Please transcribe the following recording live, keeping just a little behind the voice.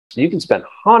You can spend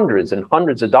hundreds and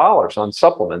hundreds of dollars on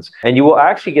supplements and you will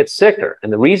actually get sicker.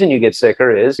 And the reason you get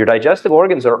sicker is your digestive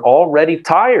organs are already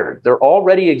tired. They're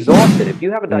already exhausted. If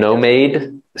you have a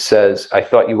No-Maid says, I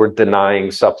thought you were denying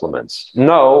supplements.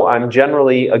 No, I'm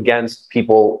generally against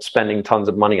people spending tons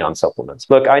of money on supplements.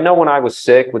 Look, I know when I was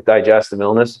sick with digestive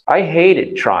illness, I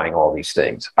hated trying all these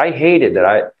things. I hated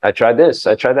that I tried this,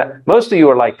 I tried that. Most of you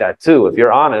are like that too, if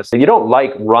you're honest. You don't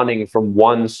like running from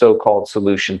one so-called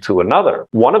solution to another.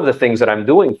 One of the things that I'm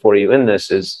doing for you in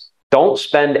this is don't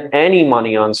spend any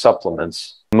money on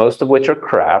supplements, most of which are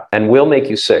crap and will make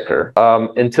you sicker,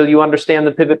 until you understand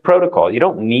the pivot protocol. You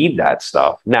don't need that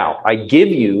stuff. Now, I give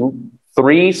you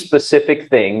 3 specific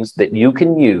things that you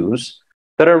can use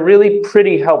that are really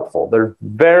pretty helpful. They're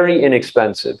very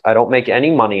inexpensive. I don't make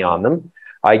any money on them.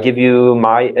 I give you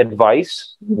my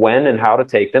advice when and how to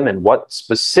take them and what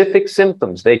specific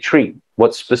symptoms they treat.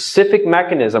 What specific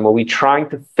mechanism are we trying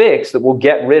to fix that will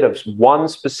get rid of one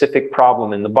specific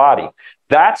problem in the body?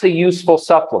 That's a useful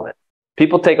supplement.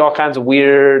 People take all kinds of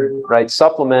weird,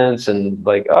 supplements and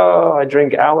like, oh, I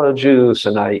drink aloe juice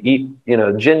and I eat,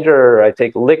 ginger, I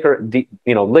take liquor,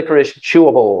 licorice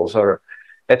chewables or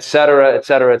et cetera, et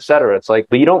cetera, et cetera. It's like,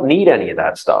 but you don't need any of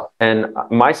that stuff. And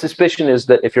my suspicion is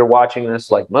that if you're watching this,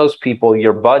 like most people,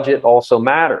 your budget also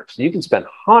matters. You can spend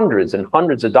hundreds and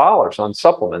hundreds of dollars on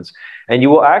supplements and you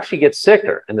will actually get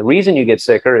sicker. And the reason you get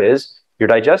sicker is your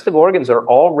digestive organs are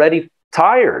already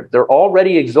tired. They're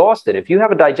already exhausted. If you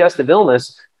have a digestive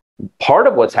illness, part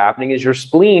of what's happening is your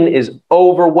spleen is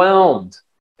overwhelmed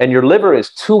and your liver is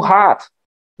too hot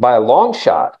by a long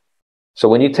shot. So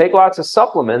when you take lots of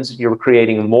supplements, you're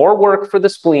creating more work for the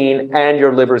spleen and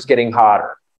your liver's getting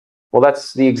hotter. Well,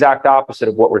 that's the exact opposite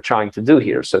of what we're trying to do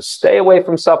here. So stay away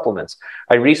from supplements.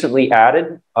 I recently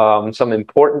added some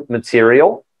important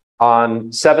material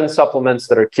on 7 supplements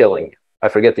that are killing you. I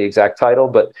forget the exact title,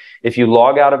 but if you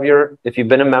log out of if you've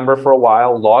been a member for a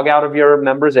while, log out of your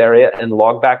members area and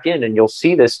log back in and you'll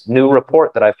see this new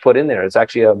report that I've put in there. It's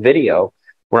actually a video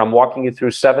where I'm walking you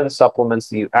through 7 supplements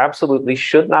that you absolutely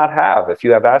should not have. If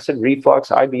you have acid reflux,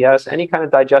 IBS, any kind of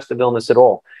digestive illness at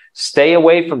all, stay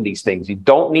away from these things. You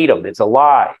don't need them. It's a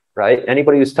lie, right?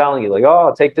 Anybody who's telling you like,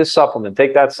 oh, take this supplement,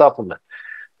 take that supplement.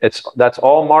 That's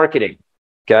all marketing,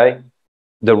 okay?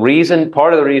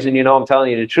 Part of the reason, I'm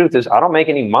telling you the truth is I don't make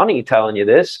any money telling you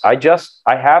this. I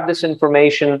have this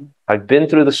information. I've been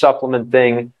through the supplement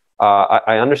thing.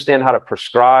 I understand how to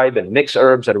prescribe and mix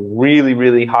herbs at a really,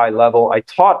 really high level. I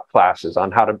taught classes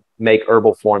on how to make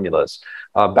herbal formulas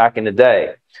back in the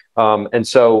day. And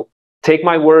so take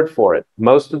my word for it.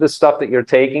 Most of the stuff that you're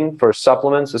taking for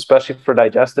supplements, especially for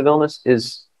digestive illness,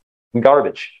 is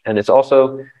garbage. And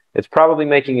it's probably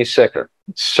making you sicker.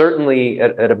 Certainly,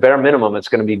 at a bare minimum, it's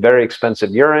going to be very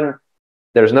expensive urine.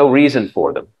 There's no reason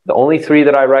for them. The only 3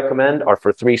 that I recommend are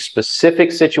for 3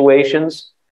 specific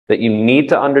situations that you need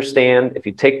to understand. If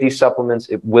you take these supplements,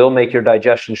 it will make your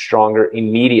digestion stronger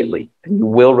immediately. And you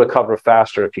will recover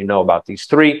faster if you know about these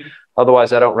 3.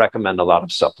 Otherwise, I don't recommend a lot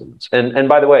of supplements. And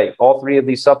by the way, all 3 of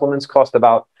these supplements cost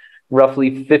about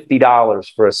roughly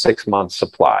 $50 for a 6-month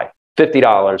supply.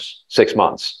 $50, 6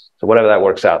 months. So whatever that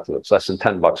works out to, it's less than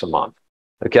 $10 a month.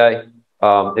 Okay?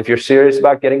 If you're serious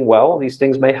about getting well, these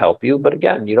things may help you. But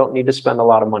again, you don't need to spend a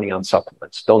lot of money on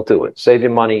supplements. Don't do it. Save your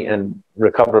money and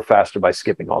recover faster by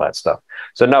skipping all that stuff.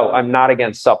 So no, I'm not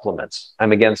against supplements.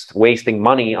 I'm against wasting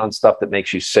money on stuff that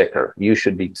makes you sicker. You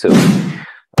should be too.